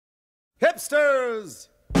Hipsters!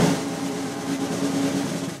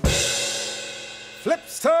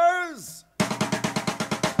 Flipsters!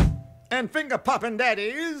 And finger-popping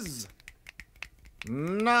daddies!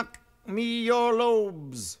 Knock me your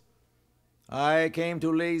lobes. I came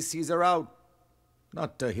to lay Caesar out,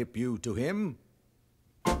 not to hip you to him.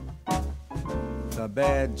 The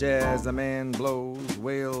bad jazz a man blows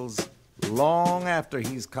wails long after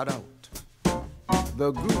he's cut out.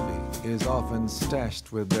 The groovy is often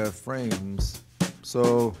stashed with their frames,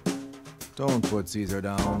 so don't put Caesar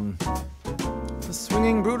down. The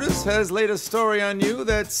swinging Brutus has laid a story on you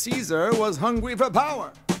that Caesar was hungry for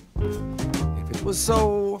power. If it was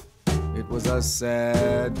so, it was a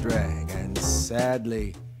sad drag, and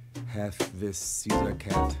sadly hath this Caesar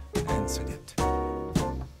cat answered it.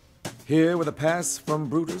 Here with a pass from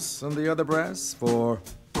Brutus and the other brass, for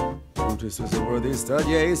Brutus is a worthy stud,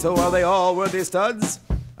 yea, so are they all worthy studs.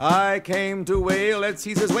 I came to wail at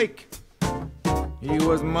Caesar's wake. He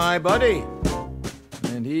was my buddy,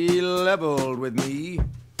 and he leveled with me.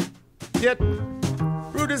 Yet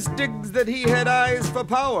Brutus digs that he had eyes for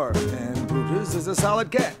power, and Brutus is a solid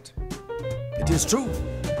cat. It is true,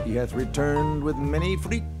 he hath returned with many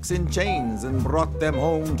freaks in chains, and brought them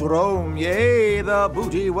home to Rome. Yea, the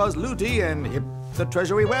booty was looty, and hip the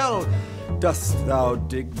treasury well. Dost thou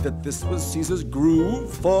dig that this was Caesar's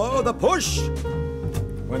groove for the push?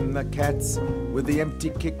 When the cats with the empty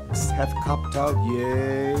kicks hath copped out,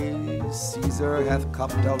 yea, Caesar hath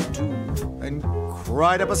copped out too, and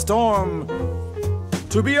cried up a storm.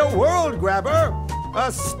 To be a world grabber,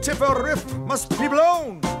 a stiffer riff must be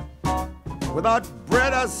blown. Without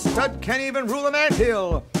bread, a stud can't even rule an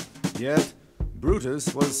anthill. Yet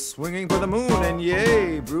Brutus was swinging for the moon, and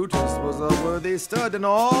yea, Brutus was a worthy stud, and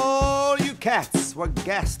all you cats were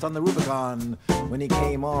gassed on the Rubicon when he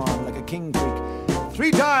came on like a king freak.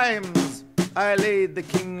 3 times I laid the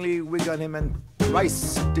kingly wig on him, and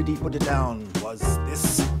thrice did he put it down. Was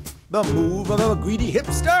this the move of a greedy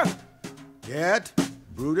hipster? Yet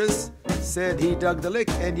Brutus said he dug the lick,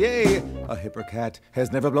 and yea, a hipper cat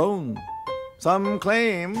has never blown. Some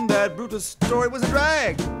claim that Brutus' story was a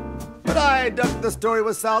drag, but I dug the story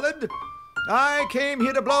was solid. I came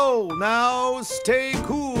here to blow, now stay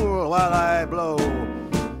cool while I blow.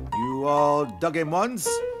 You all dug him once,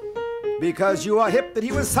 because you are hip that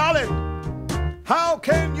he was solid. How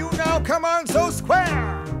can you now come on so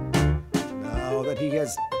square? Now that he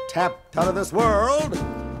has tapped out of this world,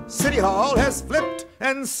 City Hall has flipped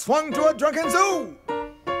and swung to a drunken zoo.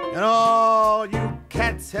 And all you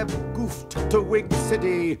cats have goofed to Whig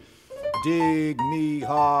City. Dig me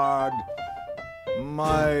hard.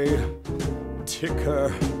 My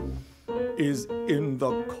ticker is in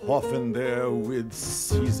the coffin there with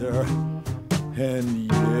Caesar.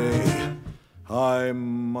 And yea, I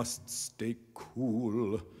must stay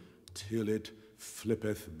cool till it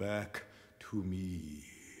flippeth back to me.